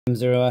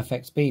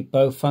M0FXB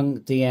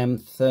Baofeng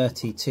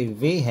DM32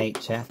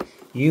 VHF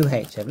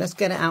UHF. Let's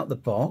get it out the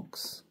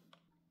box.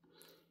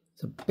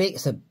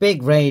 It's a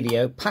big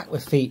radio packed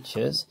with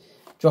features,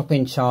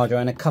 drop-in charger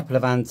and a couple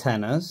of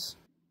antennas.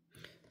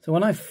 So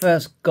when I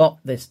first got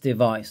this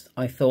device,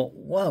 I thought,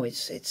 whoa,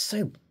 it's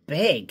so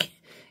big,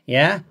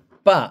 yeah?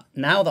 But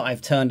now that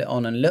I've turned it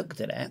on and looked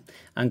at it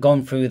and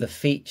gone through the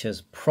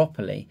features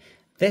properly,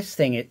 this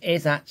thing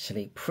is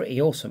actually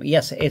pretty awesome.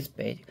 Yes, it is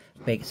big.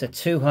 It's a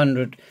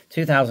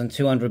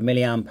 2,200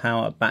 milliamp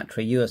hour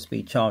battery,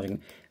 USB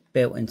charging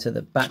built into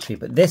the battery.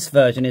 But this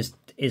version is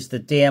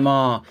the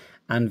DMR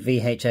and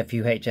VHF,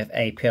 UHF,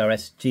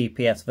 APRS,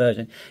 GPS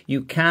version.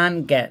 You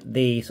can get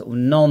the sort of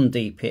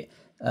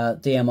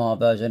non-DMR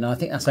version. I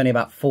think that's only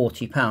about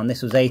 £40.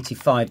 This was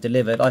 85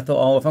 delivered. I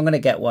thought, oh, if I'm going to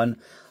get one,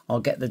 I'll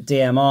get the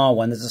DMR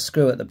one. There's a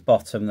screw at the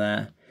bottom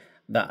there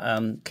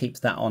that keeps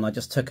that on. I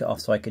just took it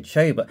off so I could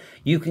show you. But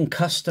you can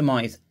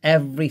customize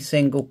every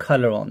single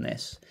color on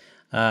this,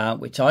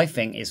 which I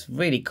think is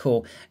really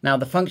cool. Now,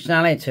 the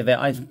functionality of it,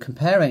 I'm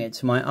comparing it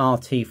to my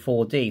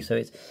RT4D. So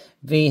it's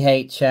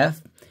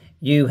VHF,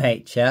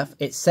 UHF.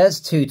 It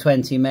says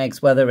 220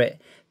 megs. Whether it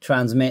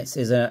transmits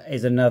is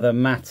another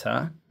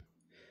matter.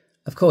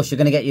 Of course, you're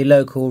going to get your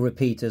local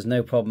repeaters,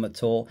 no problem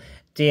at all.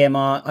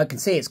 DMR, I can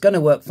see it's going to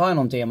work fine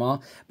on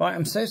DMR, but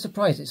I'm so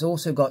surprised it's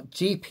also got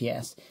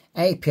GPS,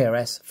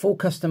 APRS, full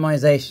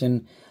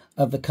customization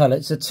of the colour.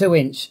 It's a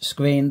 2-inch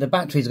screen. The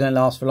battery's going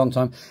to last for a long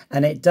time,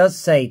 and it does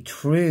say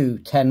true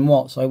 10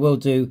 watts. I will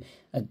do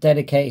a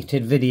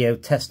dedicated video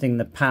testing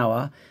the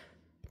power.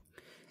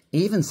 It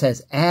even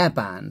says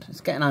airband.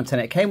 Let's get an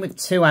antenna. It came with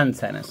 2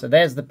 antennas, so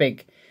there's the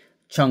big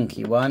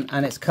chunky one,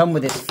 and it's come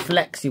with this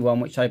flexi one,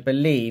 which I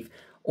believe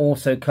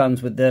also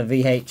comes with the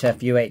VHF,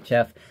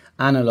 UHF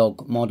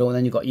Analogue model. And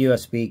then you've got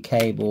USB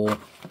cable,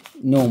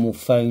 normal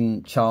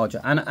phone charger,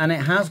 and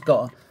it has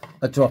got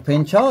a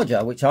drop-in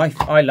charger, which I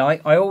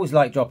like. I always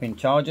like drop-in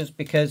chargers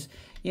because,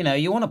 you know,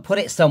 you want to put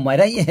it somewhere,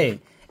 don't you?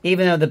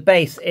 Even though the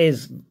base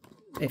is,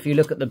 if you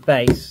look at the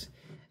base,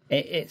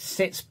 it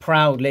sits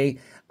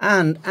proudly,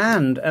 and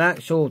an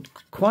actual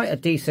quite a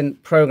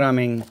decent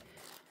programming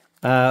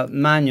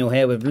manual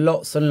here with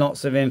lots and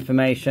lots of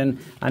information.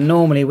 And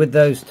normally with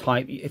those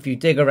type, if you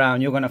dig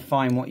around, you're going to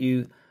find what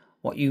you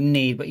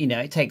need, but you know,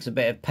 it takes a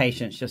bit of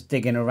patience just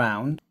digging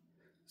around.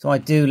 So I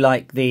do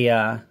like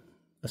the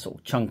sort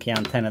of chunky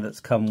antenna that's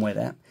come with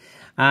it.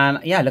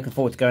 And yeah, looking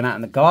forward to going out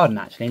in the garden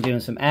actually and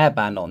doing some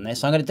airband on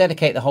this. I'm going to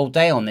dedicate the whole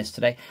day on this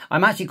today.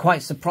 I'm actually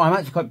quite surprised, I'm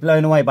actually quite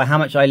blown away by how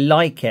much I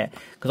like it,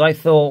 because I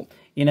thought,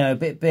 you know, a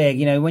bit big.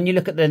 You know, when you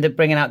look at they're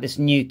bringing out this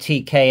new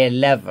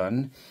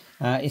TK11,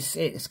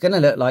 it's going to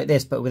look like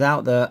this, but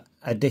without the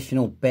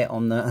additional bit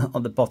on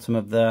the bottom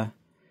of the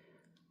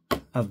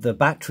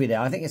battery there.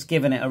 I think it's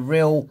given it a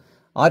real,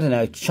 I don't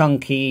know,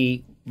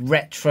 chunky,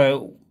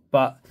 retro,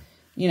 but,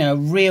 you know,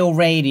 real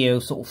radio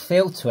sort of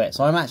feel to it.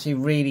 So I'm actually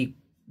really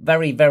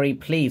very, very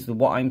pleased with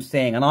what I'm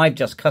seeing. And I've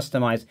just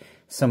customized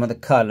some of the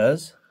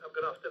colours.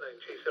 Good afternoon,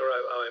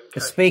 G0OMK.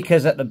 The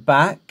speakers at the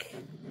back,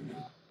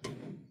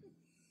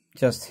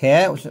 just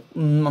here, which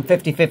I'm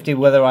 50-50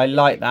 whether I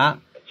like that.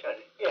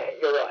 Yeah,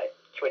 you're right,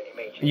 20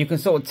 metres. You can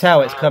sort of tell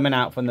it's coming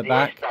out from the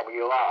back.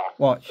 SWR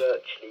Watch.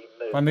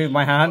 If I move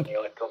my hand. And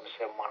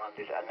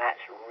that's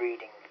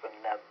reading from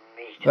the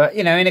meter. But,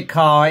 you know, in a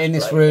car, in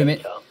this room,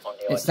 it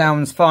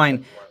sounds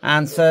fine.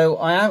 And so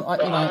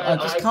I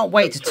just can't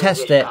wait to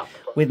test it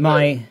with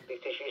my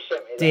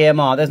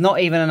DMR. There's not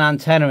even an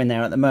antenna in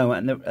there at the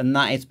moment, and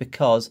that is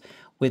because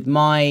with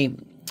my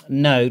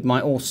node,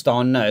 my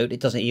all-star node,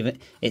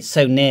 it's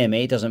so near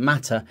me, it doesn't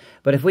matter.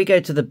 But if we go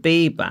to the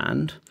B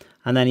band,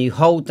 and then you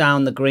hold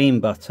down the green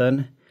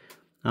button,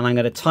 and I'm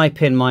going to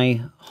type in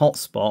my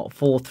hotspot,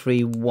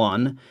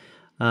 431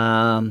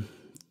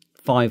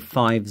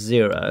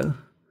 550,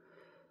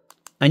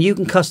 and you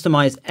can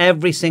customize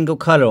every single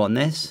color on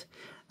this.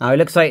 Now it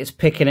looks like it's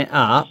picking it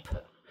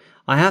up.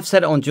 I have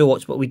set it on dual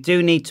watch, but we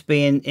do need to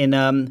be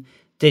in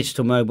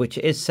digital mode, which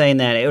it is saying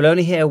there. It will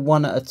only hear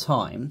one at a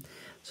time.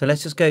 So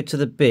let's just go to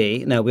the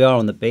B. No, we are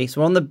on the B.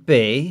 So we're on the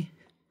B.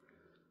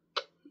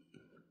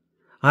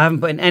 I haven't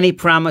put in any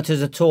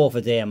parameters at all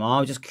for DMR.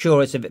 I'm just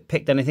curious if it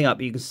picked anything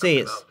up. You can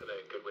see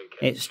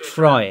it's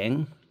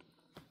trying.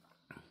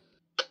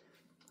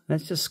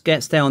 Let's just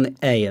stay on the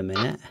A a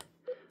minute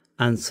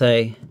and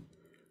say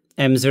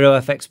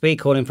M0FXB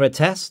calling for a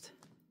test.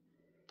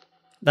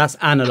 That's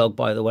Analogue,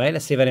 by the way.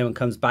 Let's see if anyone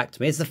comes back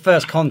to me. It's the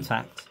first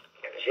contact.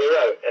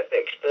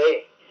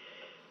 0FXB,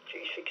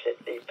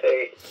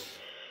 G6ZDP.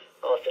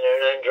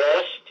 Afternoon,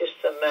 Andreas. Just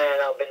the man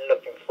I've been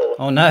looking for.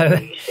 Oh no.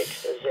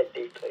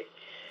 G6ZDP.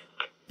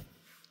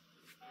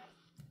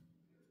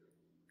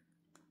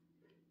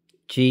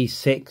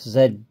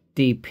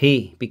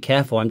 G6ZDP. Be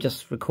careful, I'm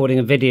just recording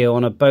a video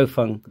on a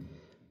Baofeng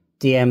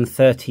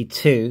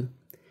DM32.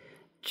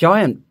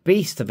 Giant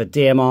beast of a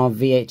DMR,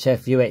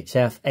 VHF,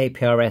 UHF,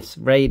 APRS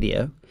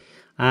radio.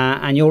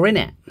 And you're in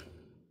it.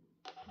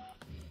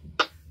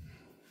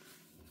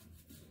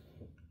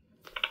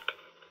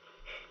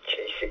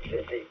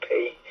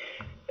 G6ZDP.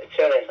 They're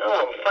telling,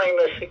 oh, I'm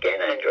famous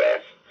again, Andreas.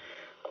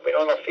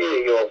 on a few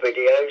of your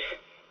videos.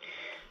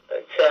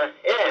 But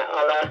yeah,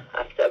 I'll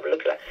have to have a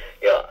look at that.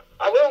 Yeah,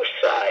 I will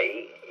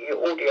say your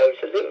audio's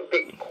a little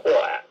bit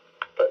quiet,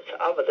 but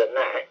other than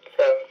that,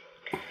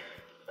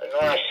 a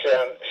nice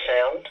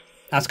sound.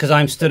 That's because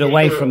I'm stood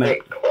away from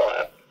it.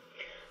 Quiet.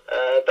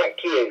 Back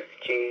to you,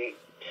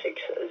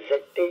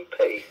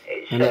 G6ZDP.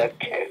 It's,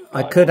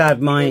 I could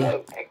add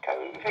my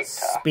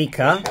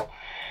speaker,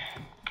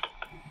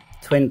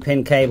 twin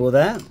pin cable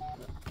there.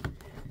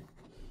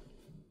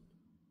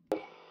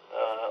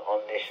 On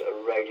this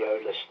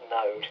radioless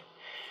node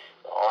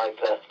that I've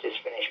just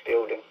finished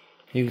building.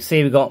 You can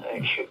see we've got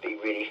It should be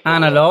really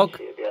Analogue,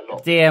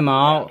 DMR.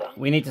 DMR.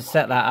 We need to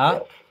set that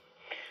up.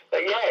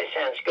 But yeah, it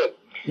sounds good.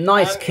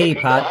 Nice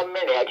keypad.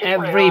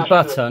 Every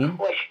button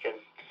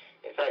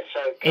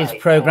is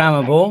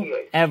programmable.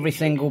 Every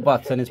single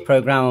button is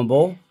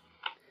programmable.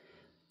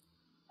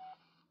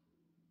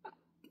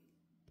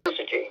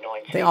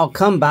 I think I'll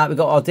come back. We've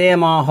got our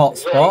DMR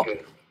hotspot.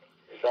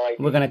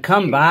 We're going to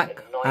come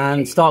back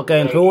and start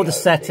going through all the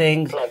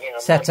settings,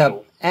 set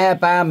up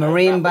airband,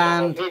 marine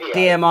band,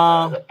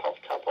 DMR,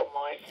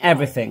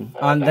 everything.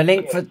 And the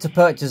link to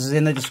purchase is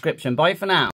in the description. Bye for now.